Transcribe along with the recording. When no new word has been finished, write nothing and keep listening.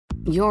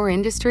Your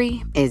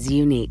industry is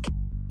unique.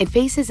 It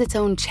faces its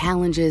own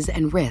challenges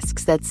and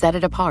risks that set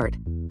it apart.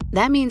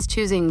 That means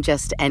choosing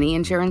just any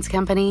insurance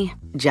company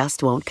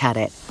just won't cut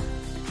it.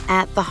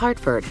 At The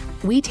Hartford,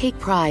 we take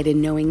pride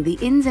in knowing the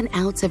ins and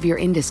outs of your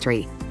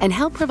industry and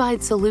help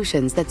provide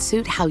solutions that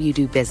suit how you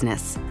do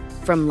business.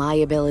 From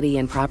liability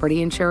and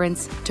property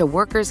insurance to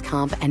workers'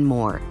 comp and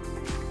more.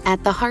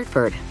 At The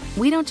Hartford,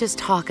 we don't just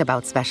talk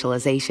about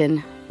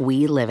specialization,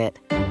 we live it.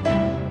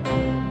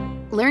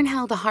 Learn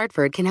how The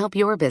Hartford can help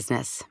your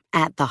business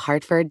at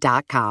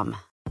thehartford.com.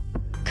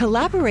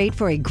 Collaborate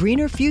for a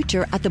greener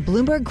future at the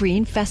Bloomberg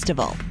Green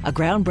Festival, a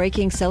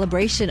groundbreaking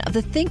celebration of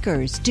the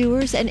thinkers,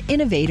 doers, and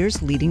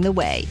innovators leading the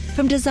way.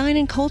 From design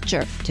and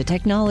culture to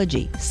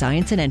technology,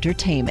 science, and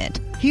entertainment.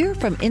 Hear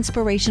from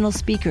inspirational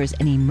speakers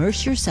and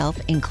immerse yourself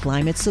in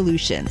climate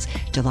solutions.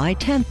 July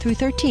 10th through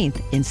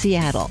 13th in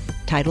Seattle.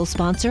 Title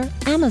sponsor,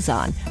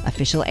 Amazon.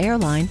 Official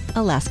airline,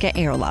 Alaska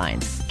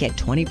Airlines. Get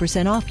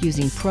 20% off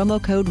using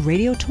promo code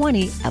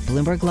radio20 at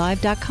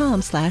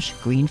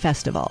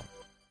bloomberglive.com/greenfestival.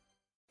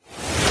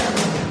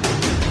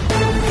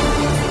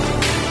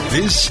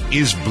 This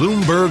is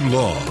Bloomberg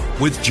Law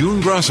with June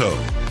Grosso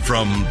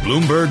from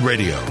Bloomberg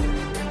Radio.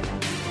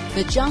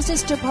 The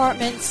Justice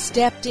Department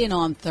stepped in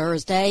on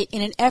Thursday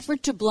in an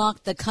effort to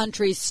block the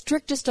country's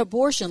strictest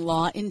abortion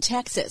law in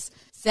Texas,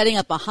 setting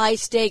up a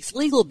high-stakes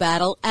legal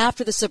battle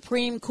after the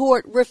Supreme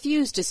Court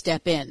refused to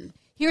step in.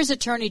 Here's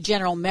Attorney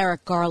General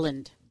Merrick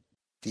Garland.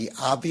 The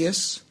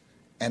obvious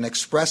and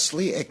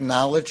expressly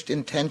acknowledged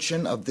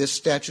intention of this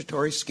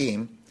statutory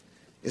scheme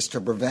is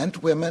to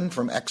prevent women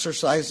from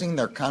exercising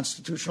their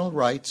constitutional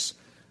rights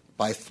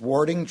by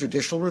thwarting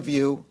judicial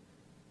review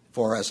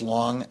for as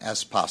long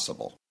as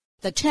possible.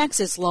 The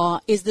Texas law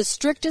is the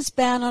strictest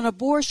ban on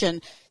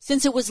abortion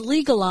since it was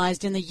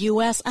legalized in the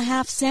U.S. a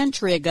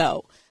half-century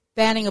ago,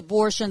 banning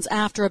abortions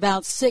after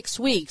about 6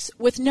 weeks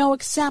with no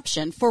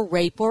exception for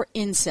rape or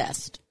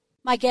incest.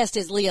 My guest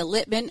is Leah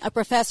Littman, a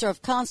professor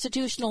of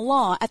constitutional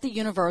law at the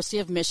University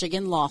of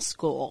Michigan Law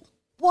School.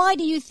 Why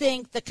do you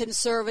think the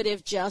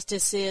conservative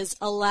justices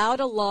allowed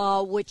a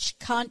law which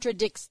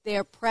contradicts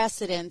their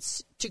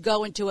precedents to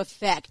go into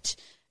effect?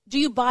 Do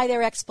you buy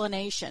their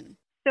explanation?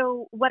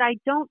 So what I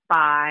don't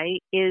buy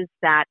is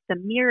that the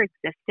mere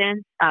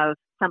existence of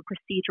some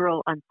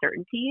procedural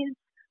uncertainties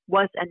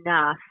was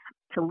enough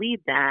to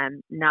lead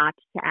them not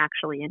to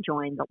actually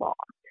enjoin the law.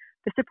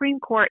 The Supreme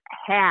Court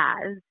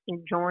has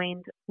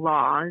enjoined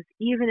laws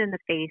even in the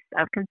face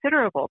of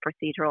considerable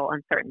procedural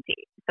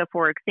uncertainty. So,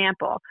 for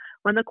example,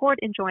 when the court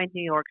enjoined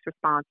New York's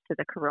response to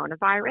the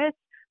coronavirus,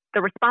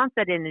 the response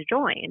that it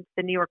enjoined,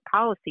 the New York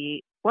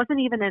policy, wasn't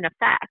even in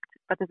effect.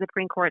 But the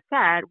Supreme Court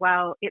said,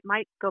 well, it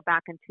might go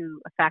back into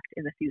effect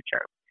in the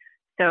future.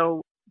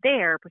 So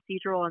there,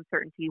 procedural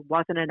uncertainty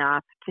wasn't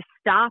enough to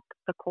stop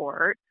the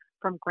court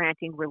from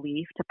granting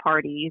relief to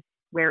parties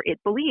where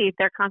it believed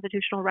their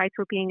constitutional rights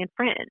were being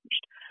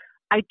infringed.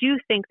 I do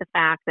think the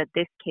fact that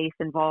this case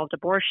involved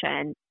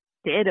abortion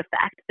did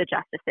affect the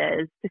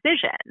justices'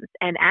 decisions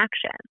and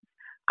actions.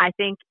 I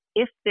think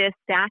if this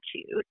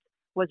statute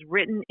was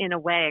written in a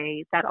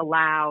way that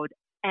allowed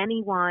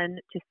anyone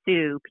to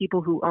sue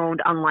people who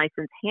owned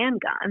unlicensed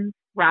handguns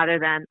rather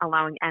than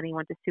allowing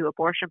anyone to sue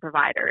abortion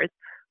providers,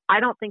 I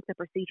don't think the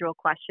procedural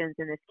questions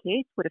in this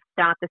case would have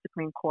stopped the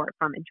Supreme Court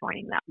from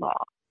enjoining that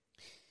law.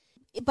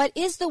 But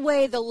is the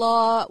way the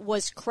law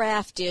was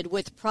crafted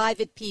with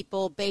private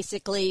people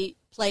basically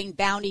playing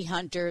bounty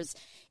hunters,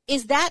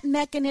 is that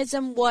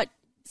mechanism what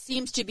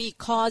seems to be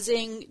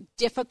causing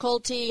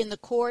difficulty in the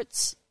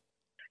courts?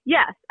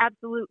 Yes,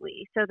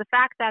 absolutely. So the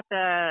fact that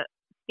the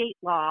state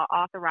law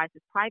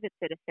authorizes private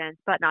citizens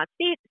but not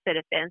state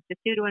citizens to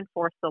sue to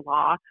enforce the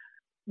law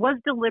was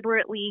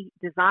deliberately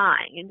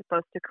designed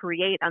both to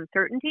create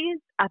uncertainties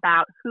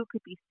about who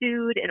could be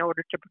sued in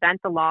order to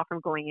prevent the law from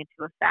going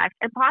into effect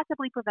and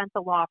possibly prevent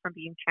the law from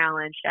being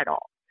challenged at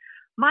all.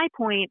 My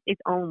point is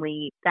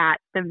only that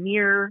the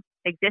mere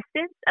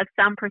existence of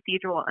some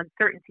procedural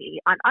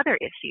uncertainty on other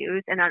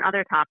issues and on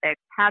other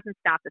topics hasn't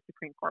stopped the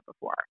Supreme Court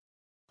before.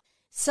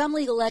 Some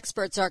legal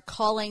experts are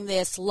calling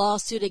this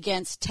lawsuit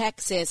against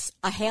Texas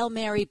a Hail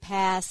Mary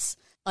pass,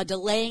 a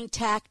delaying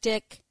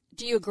tactic.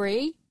 Do you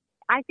agree?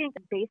 I think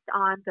based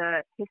on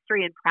the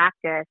history and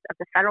practice of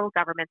the federal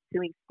government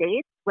suing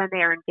states when they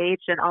are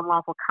engaged in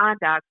unlawful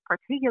conduct,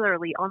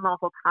 particularly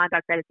unlawful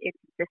conduct that is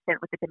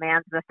inconsistent with the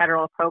demands of the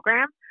federal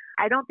program,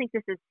 I don't think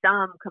this is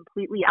some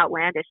completely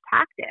outlandish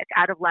tactic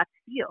out of left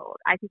field.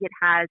 I think it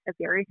has a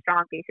very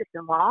strong basis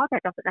in law.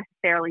 That doesn't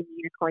necessarily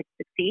mean it's going to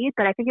succeed,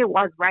 but I think it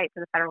was right for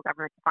the federal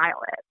government to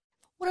file it.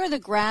 What are the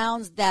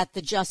grounds that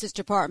the Justice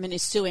Department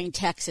is suing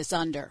Texas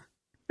under?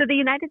 So the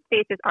United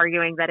States is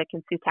arguing that it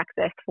can sue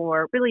Texas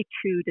for really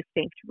two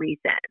distinct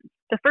reasons.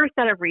 The first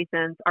set of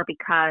reasons are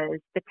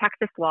because the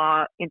Texas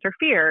law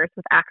interferes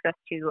with access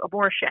to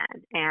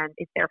abortion and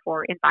is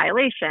therefore in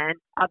violation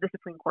of the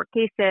Supreme Court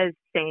cases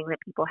saying that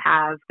people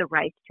have the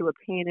right to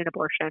obtain an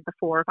abortion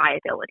before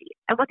viability.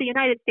 And what the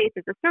United States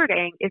is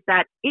asserting is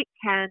that it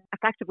can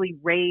effectively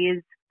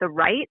raise the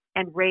right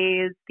and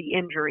raise the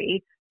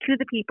injury to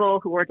the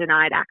people who are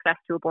denied access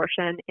to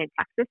abortion in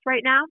Texas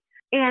right now.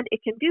 And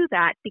it can do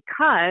that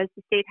because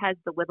the state has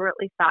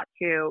deliberately sought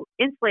to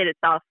insulate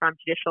itself from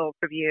judicial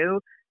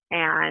review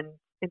and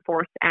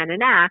enforce and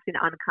enact an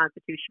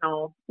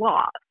unconstitutional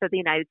law. So the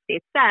United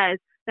States says,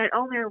 not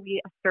only are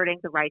we asserting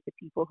the rights of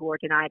people who are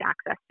denied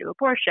access to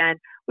abortion,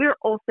 we are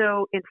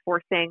also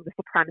enforcing the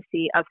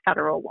supremacy of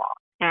federal law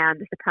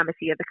and the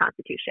supremacy of the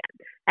Constitution.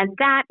 And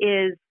that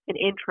is an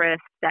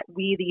interest that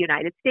we, the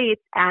United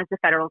States, as the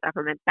federal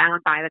government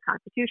bound by the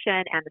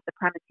Constitution and the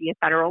supremacy of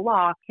federal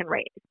law, can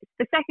raise.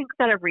 The second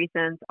set of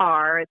reasons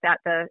are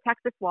that the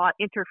Texas law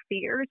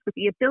interferes with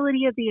the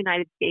ability of the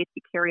United States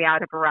to carry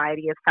out a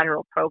variety of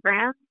federal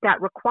programs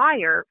that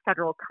require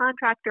federal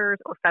contractors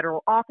or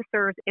federal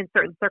officers in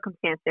certain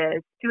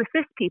circumstances to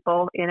assist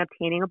people in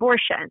obtaining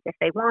abortions if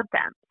they want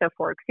them. So,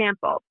 for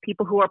example,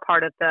 people who are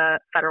part of the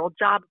federal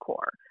Job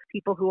Corps,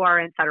 people who are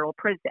in federal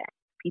prison,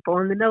 people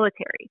in the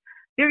military.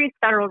 Various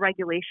federal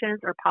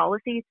regulations or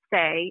policies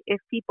say if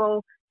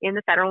people in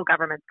the federal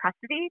government's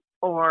custody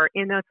or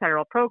in those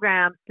federal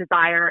programs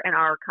desire and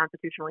are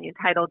constitutionally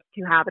entitled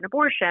to have an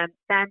abortion,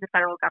 then the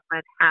federal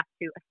government has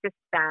to assist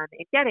them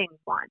in getting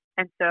one.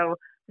 And so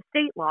the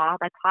state law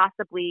by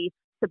possibly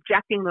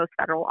subjecting those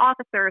federal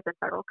officers and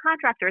federal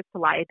contractors to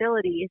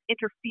liability is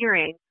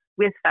interfering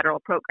with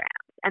federal programs.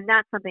 And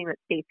that's something that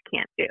states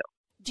can't do.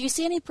 Do you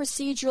see any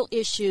procedural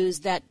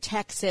issues that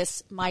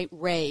Texas might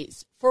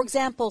raise? For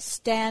example,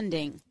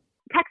 standing.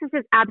 Texas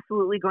is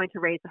absolutely going to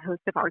raise a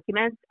host of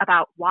arguments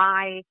about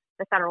why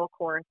the federal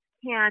courts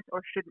can't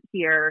or shouldn't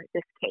hear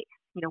this case.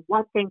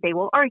 One thing they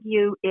will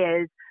argue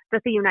is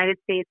that the United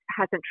States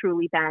hasn't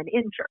truly been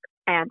injured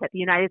and that the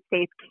United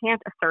States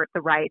can't assert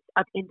the rights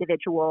of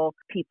individual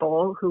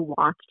people who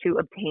want to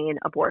obtain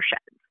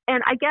abortions.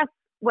 And I guess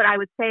what I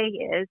would say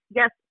is,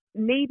 yes,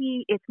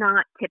 maybe it's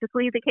not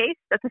typically the case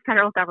that the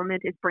federal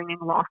government is bringing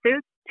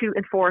lawsuits to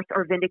enforce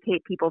or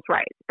vindicate people's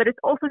rights. But it's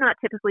also not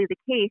typically the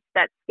case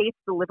that states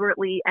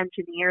deliberately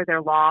engineer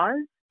their laws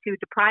to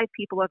deprive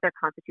people of their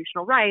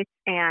constitutional rights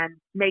and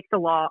make the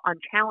law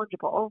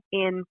unchallengeable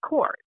in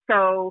court.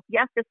 So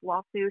yes, this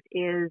lawsuit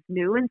is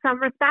new in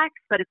some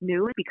respects, but it's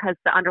new because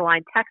the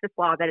underlying Texas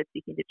law that it's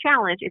seeking to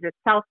challenge is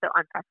itself so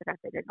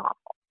unprecedented and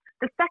novel.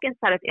 The second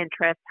set of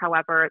interests,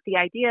 however, the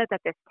idea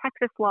that this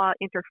Texas law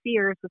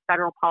interferes with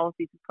federal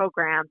policies and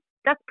programs,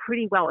 that's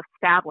pretty well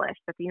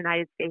established that the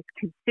United States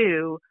can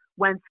sue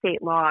when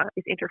state law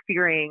is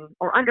interfering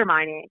or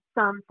undermining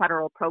some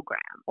federal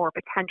program or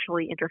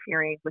potentially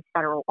interfering with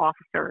federal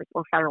officers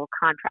or federal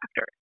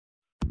contractors.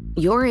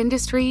 Your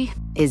industry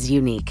is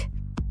unique.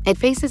 It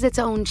faces its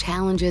own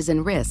challenges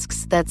and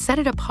risks that set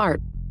it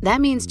apart. That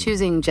means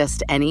choosing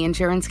just any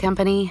insurance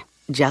company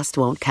just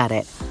won't cut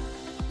it.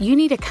 You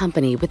need a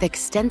company with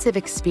extensive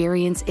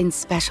experience in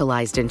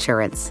specialized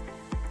insurance.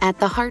 At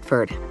The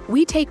Hartford,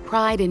 we take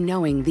pride in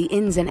knowing the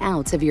ins and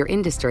outs of your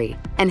industry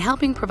and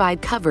helping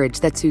provide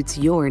coverage that suits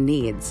your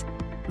needs.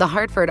 The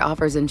Hartford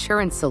offers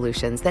insurance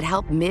solutions that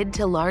help mid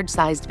to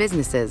large-sized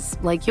businesses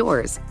like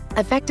yours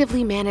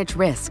effectively manage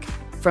risk,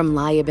 from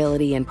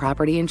liability and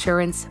property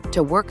insurance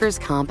to workers'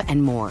 comp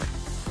and more.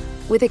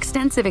 With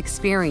extensive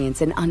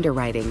experience in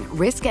underwriting,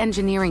 risk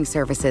engineering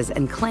services,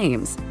 and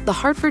claims, The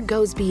Hartford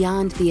goes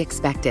beyond the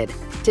expected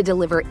to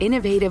deliver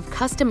innovative,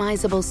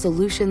 customizable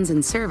solutions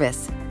and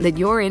service that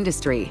your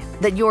industry,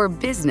 that your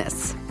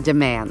business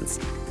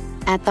demands.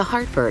 At The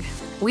Hartford,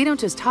 we don't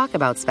just talk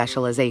about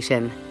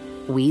specialization,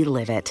 we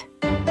live it.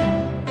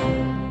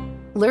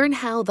 Learn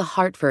how The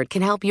Hartford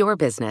can help your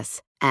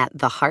business at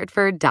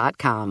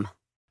thehartford.com.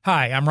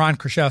 Hi, I'm Ron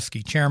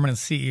Kraszewski, Chairman and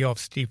CEO of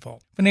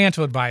Stifel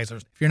Financial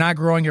Advisors. If you're not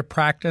growing your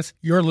practice,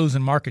 you're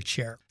losing market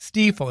share.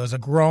 Stifel is a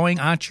growing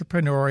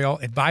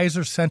entrepreneurial,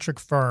 advisor-centric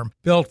firm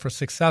built for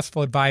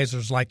successful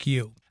advisors like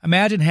you.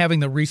 Imagine having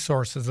the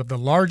resources of the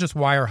largest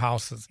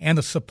wirehouses and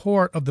the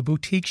support of the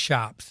boutique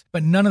shops,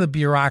 but none of the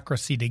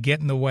bureaucracy to get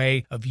in the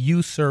way of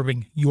you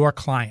serving your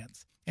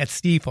clients. At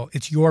Stifel,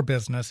 it's your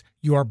business,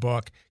 your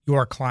book,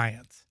 your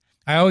clients.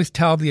 I always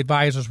tell the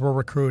advisors we're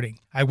recruiting,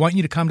 I want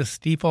you to come to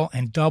Stifel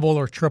and double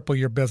or triple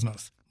your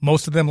business.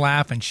 Most of them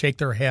laugh and shake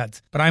their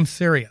heads, but I'm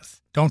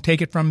serious. Don't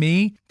take it from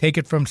me. Take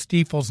it from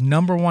Stifel's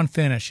 #1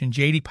 finish in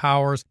J.D.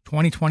 Power's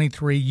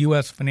 2023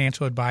 U.S.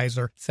 Financial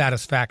Advisor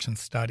Satisfaction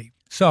Study.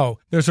 So,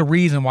 there's a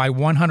reason why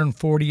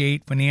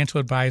 148 financial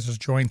advisors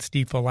joined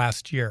Stifel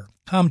last year.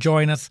 Come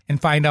join us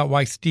and find out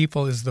why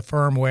Stifel is the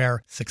firm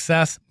where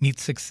success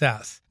meets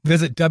success.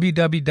 Visit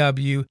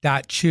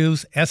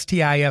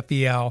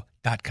www.choosestifel.com.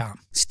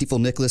 Stifel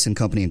Nicholas and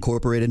Company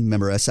Incorporated,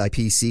 member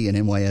SIPC and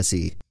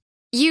NYSE.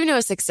 You know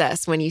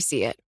success when you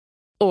see it.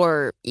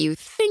 Or you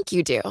think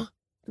you do.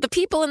 The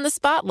people in the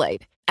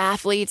spotlight.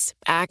 Athletes,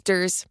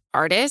 actors,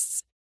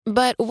 artists.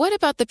 But what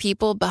about the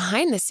people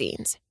behind the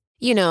scenes?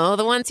 You know,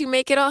 the ones who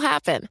make it all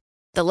happen.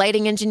 The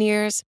lighting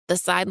engineers, the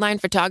sideline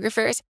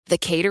photographers, the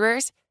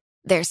caterers.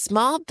 They're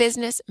small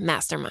business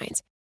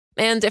masterminds.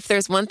 And if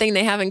there's one thing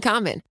they have in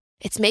common,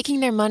 it's making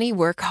their money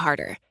work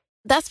harder.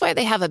 That's why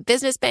they have a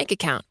business bank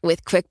account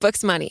with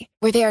QuickBooks Money,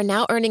 where they are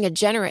now earning a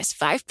generous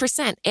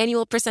 5%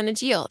 annual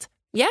percentage yield.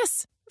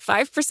 Yes,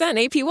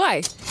 5%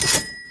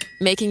 APY.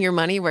 Making your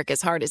money work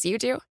as hard as you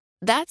do?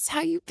 That's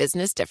how you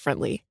business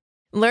differently.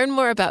 Learn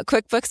more about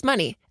QuickBooks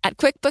Money at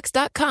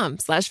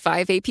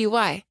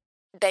quickbooks.com/5APY.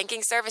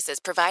 Banking services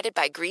provided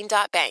by Green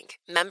Dot Bank,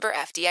 member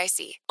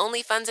FDIC.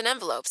 Only funds and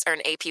envelopes earn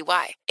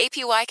APY.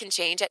 APY can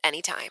change at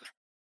any time.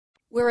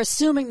 We're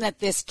assuming that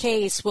this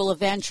case will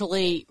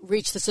eventually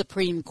reach the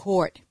Supreme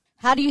Court.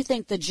 How do you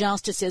think the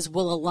justices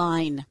will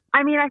align?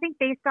 I mean, I think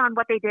based on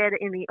what they did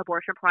in the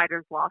abortion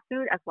providers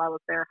lawsuit, as well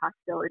as their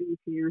hostility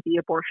to the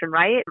abortion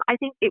right, I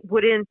think it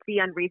wouldn't be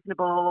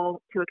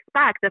unreasonable to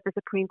expect that the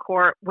Supreme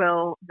Court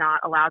will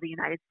not allow the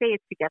United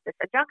States to get this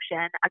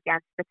injunction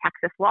against the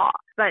Texas law.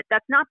 But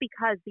that's not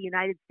because the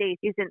United States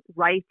isn't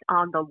right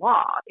on the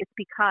law. It's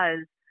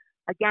because,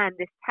 again,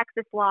 this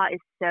Texas law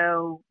is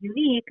so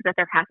unique that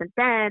there hasn't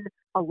been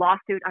a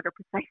lawsuit under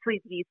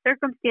precisely these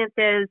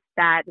circumstances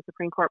that the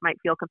Supreme Court might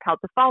feel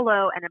compelled to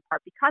follow. And in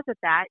part because of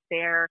that,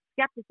 their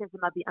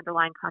skepticism of the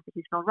underlying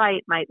constitutional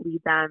right might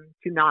lead them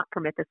to not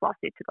permit this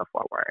lawsuit to go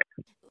forward.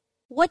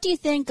 What do you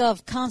think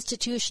of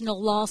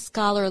constitutional law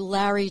scholar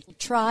Larry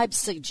Tribe's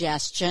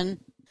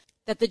suggestion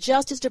that the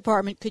Justice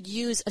Department could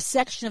use a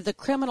section of the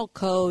criminal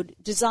code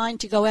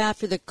designed to go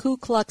after the Ku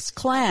Klux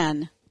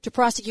Klan to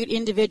prosecute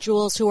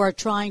individuals who are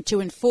trying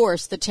to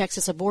enforce the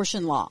Texas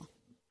abortion law?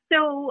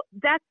 So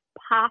that's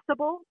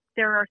possible.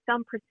 There are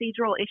some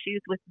procedural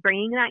issues with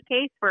bringing that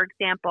case. For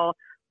example,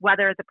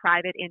 whether the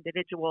private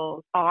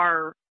individuals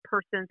are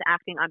persons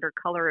acting under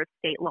color of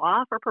state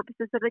law for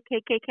purposes of the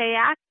KKK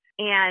Act.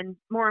 And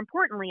more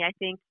importantly, I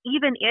think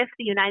even if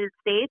the United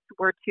States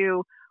were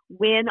to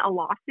win a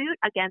lawsuit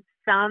against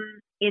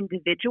some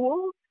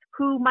individuals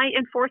who might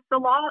enforce the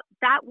law,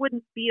 that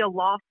wouldn't be a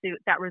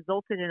lawsuit that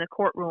resulted in a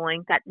court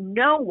ruling that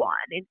no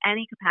one in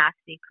any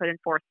capacity could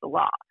enforce the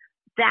law.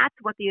 That's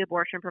what the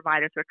abortion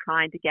providers were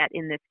trying to get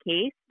in this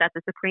case, that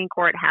the Supreme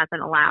Court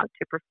hasn't allowed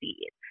to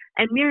proceed.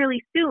 And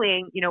merely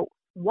suing,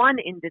 one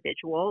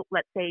individual,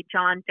 let's say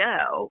John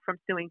Doe, from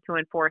suing to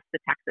enforce the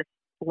Texas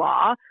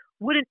law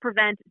wouldn't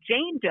prevent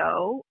Jane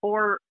Doe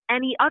or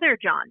any other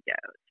John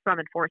Does from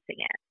enforcing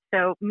it.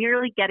 So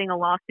merely getting a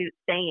lawsuit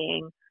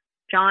saying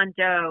John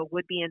Doe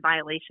would be in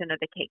violation of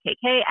the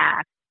KKK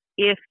Act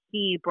if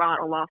he brought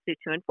a lawsuit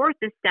to enforce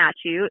this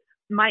statute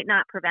might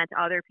not prevent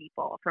other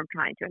people from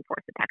trying to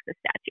enforce the Texas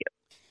statute.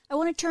 I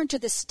want to turn to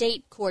the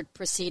state court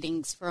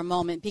proceedings for a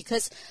moment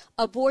because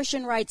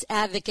abortion rights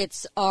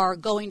advocates are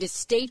going to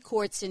state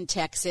courts in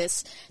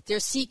Texas.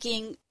 They're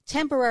seeking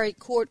temporary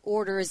court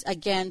orders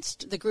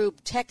against the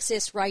group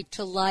Texas Right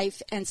to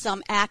Life and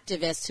some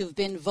activists who've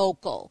been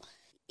vocal.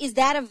 Is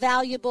that a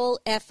valuable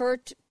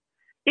effort?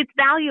 It's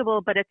valuable,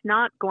 but it's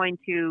not going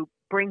to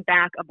bring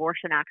back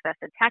abortion access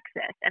in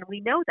Texas. And we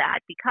know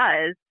that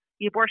because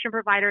the abortion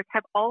providers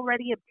have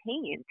already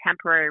obtained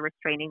temporary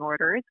restraining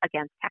orders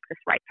against Texas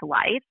Right to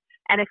Life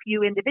and a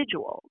few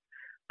individuals.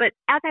 But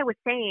as I was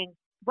saying,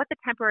 what the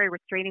temporary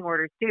restraining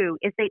orders do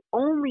is they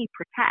only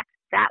protect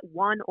that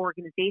one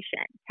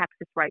organization,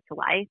 Texas Right to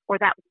Life, or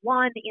that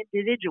one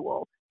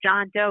individual,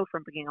 John Doe,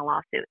 from bringing a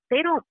lawsuit.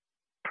 They don't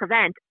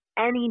prevent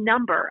any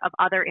number of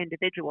other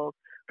individuals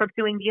from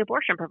suing the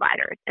abortion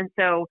providers. And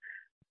so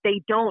they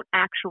don't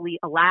actually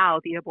allow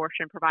the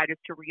abortion providers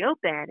to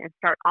reopen and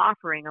start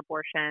offering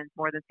abortions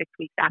more than 6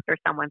 weeks after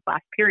someone's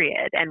last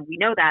period. And we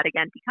know that,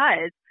 again,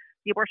 because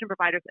the abortion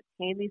providers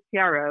obtain these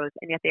PROs,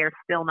 and yet they are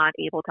still not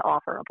able to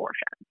offer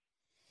abortions.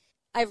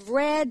 I've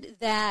read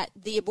that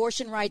the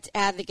abortion rights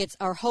advocates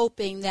are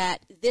hoping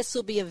that this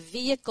will be a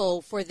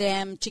vehicle for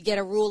them to get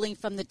a ruling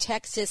from the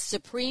Texas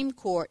Supreme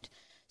Court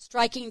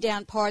striking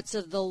down parts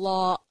of the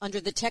law under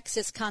the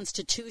Texas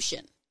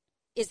Constitution.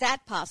 Is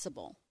that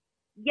possible?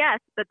 Yes,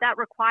 but that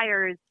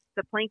requires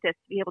the plaintiffs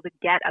to be able to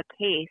get a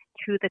case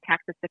to the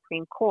Texas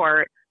Supreme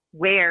Court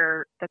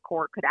where the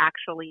court could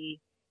actually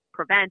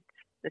prevent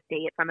the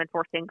state from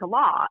enforcing the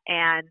law.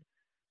 And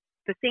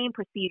the same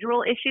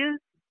procedural issues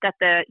that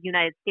the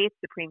United States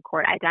Supreme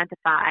Court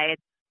identified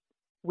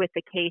with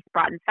the case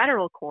brought in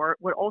federal court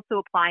would also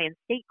apply in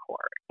state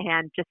court.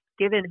 And just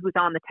given who's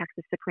on the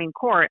Texas Supreme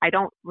Court, I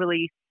don't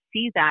really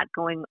see that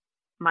going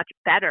much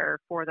better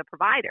for the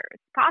providers.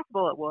 It's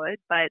possible it would,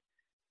 but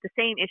the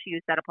same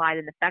issues that applied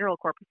in the federal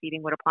court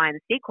proceeding would apply in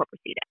the state court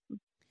proceeding.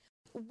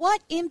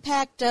 What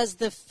impact does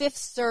the Fifth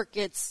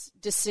Circuit's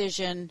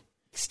decision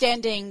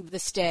extending the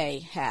stay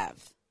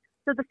have?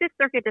 So the Fifth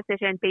Circuit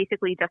decision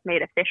basically just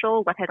made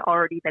official what had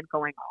already been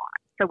going on.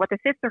 So what the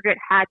Fifth Circuit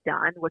had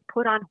done was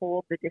put on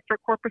hold the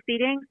district court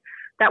proceedings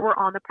that were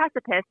on the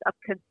precipice of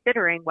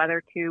considering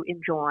whether to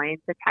enjoin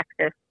the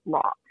Texas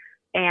law.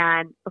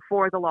 And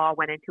before the law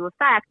went into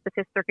effect, the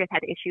Fifth Circuit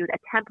had issued a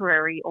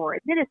temporary or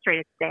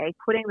administrative stay,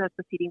 putting those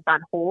proceedings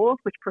on hold,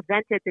 which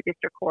prevented the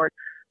district court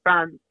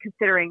from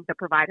considering the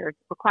provider's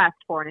request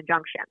for an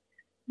injunction.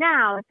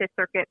 Now, the Fifth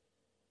Circuit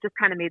just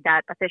kind of made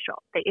that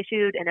official. They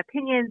issued an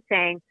opinion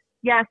saying,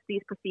 yes,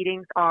 these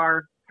proceedings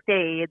are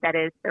stayed, that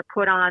is, they're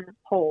put on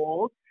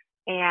hold,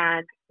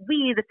 And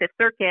we, the Fifth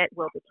Circuit,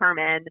 will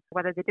determine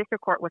whether the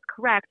district court was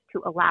correct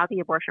to allow the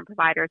abortion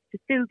providers to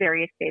sue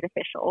various state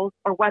officials,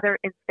 or whether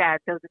instead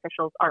those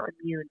officials are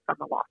immune from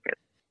the lawsuit.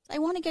 I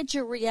want to get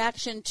your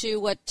reaction to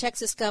what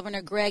Texas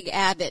Governor Greg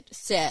Abbott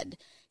said.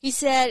 He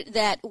said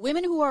that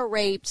women who are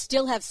raped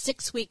still have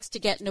 6 weeks to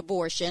get an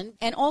abortion,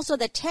 and also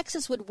that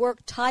Texas would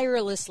work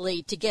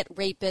tirelessly to get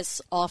rapists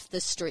off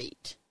the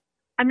street.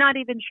 I'm not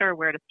even sure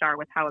where to start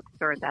with how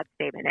absurd that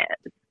statement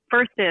is.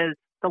 First is,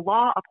 the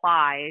law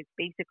applies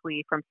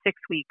basically from 6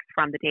 weeks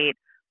from the date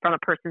from a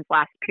person's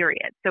last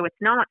period. So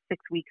it's not 6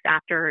 weeks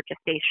after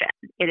gestation.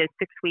 It is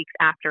 6 weeks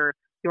after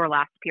your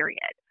last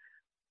period.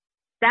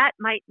 That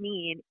might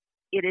mean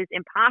it is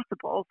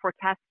impossible for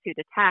tests to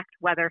detect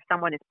whether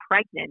someone is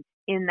pregnant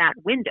in that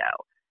window.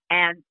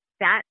 And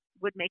that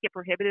would make it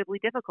prohibitively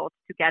difficult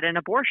to get an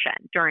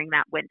abortion during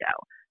that window.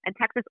 And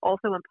Texas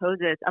also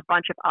imposes a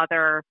bunch of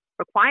other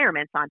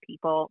requirements on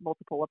people,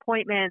 multiple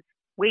appointments,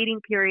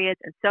 waiting periods,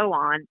 and so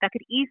on, that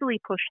could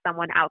easily push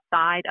someone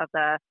outside of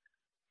the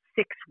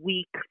 6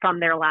 week from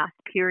their last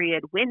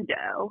period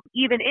window,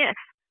 even if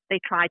they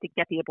try to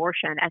get the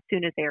abortion as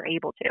soon as they are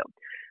able to.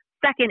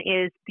 Second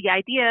is the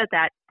idea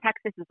that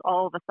Texas is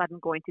all of a sudden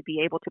going to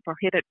be able to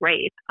prohibit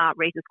rape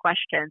raises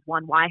questions.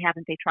 One, why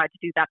haven't they tried to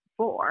do that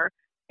before?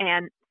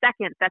 And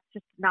second, that's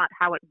just not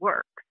how it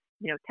works.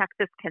 You know,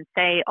 Texas can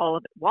say all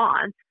it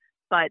wants,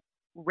 but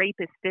rape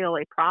is still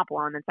a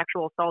problem and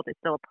sexual assault is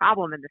still a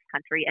problem in this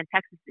country, and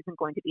Texas isn't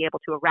going to be able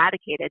to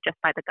eradicate it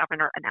just by the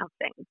governor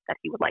announcing that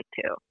he would like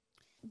to.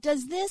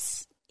 Does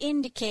this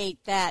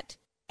indicate that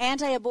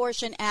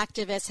anti-abortion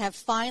activists have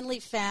finally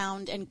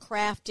found and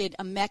crafted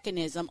a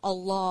mechanism, a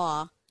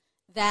law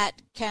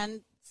that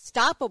can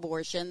stop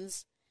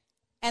abortions,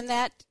 and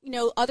that, you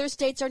know, other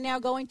states are now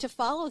going to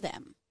follow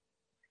them?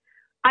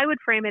 I would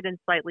frame it in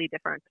slightly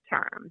different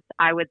terms.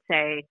 I would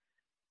say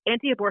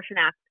anti-abortion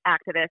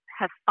activists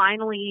have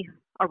finally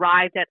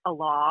arrived at a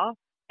law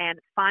and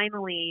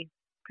finally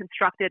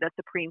constructed a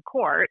Supreme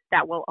Court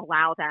that will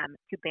allow them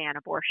to ban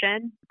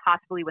abortion,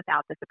 possibly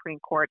without the Supreme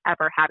Court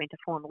ever having to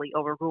formally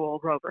overrule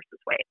Roe versus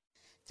Wade.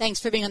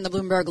 Thanks for being on the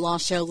Bloomberg Law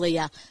Show,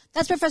 Leah.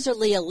 That's Professor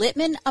Leah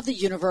Littman of the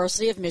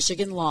University of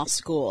Michigan Law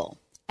School.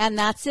 And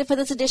that's it for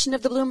this edition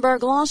of the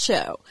Bloomberg Law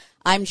Show.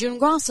 I'm June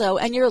Grosso,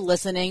 and you're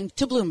listening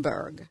to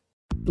Bloomberg.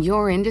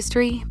 Your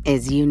industry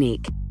is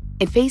unique.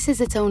 It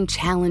faces its own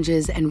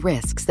challenges and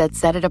risks that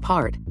set it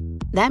apart.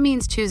 That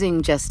means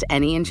choosing just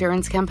any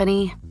insurance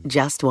company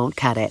just won't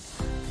cut it.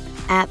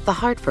 At The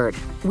Hartford,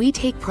 we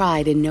take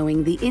pride in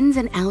knowing the ins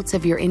and outs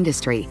of your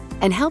industry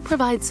and help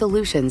provide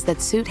solutions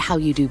that suit how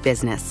you do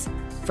business.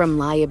 From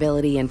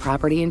liability and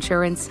property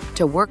insurance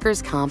to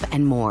workers' comp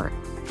and more.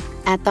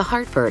 At The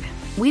Hartford,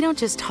 we don't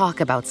just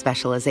talk about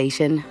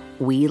specialization,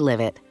 we live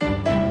it.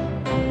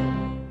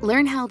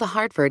 Learn how The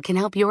Hartford can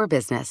help your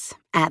business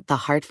at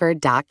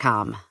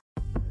thehartford.com.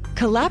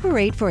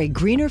 Collaborate for a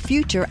greener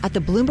future at the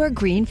Bloomberg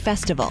Green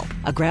Festival,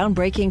 a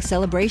groundbreaking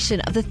celebration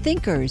of the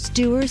thinkers,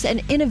 doers,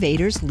 and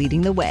innovators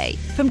leading the way.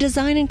 From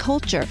design and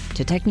culture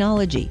to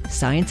technology,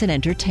 science, and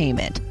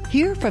entertainment.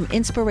 Hear from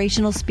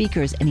inspirational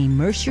speakers and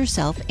immerse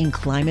yourself in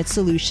climate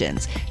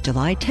solutions.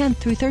 July 10th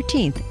through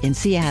 13th in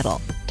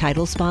Seattle.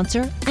 Title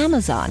sponsor,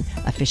 Amazon.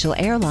 Official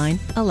airline,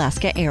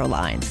 Alaska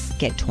Airlines.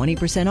 Get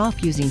 20%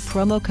 off using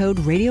promo code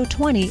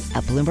radio20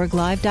 at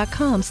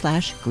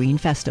BloombergLive.com/Green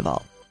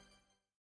Festival.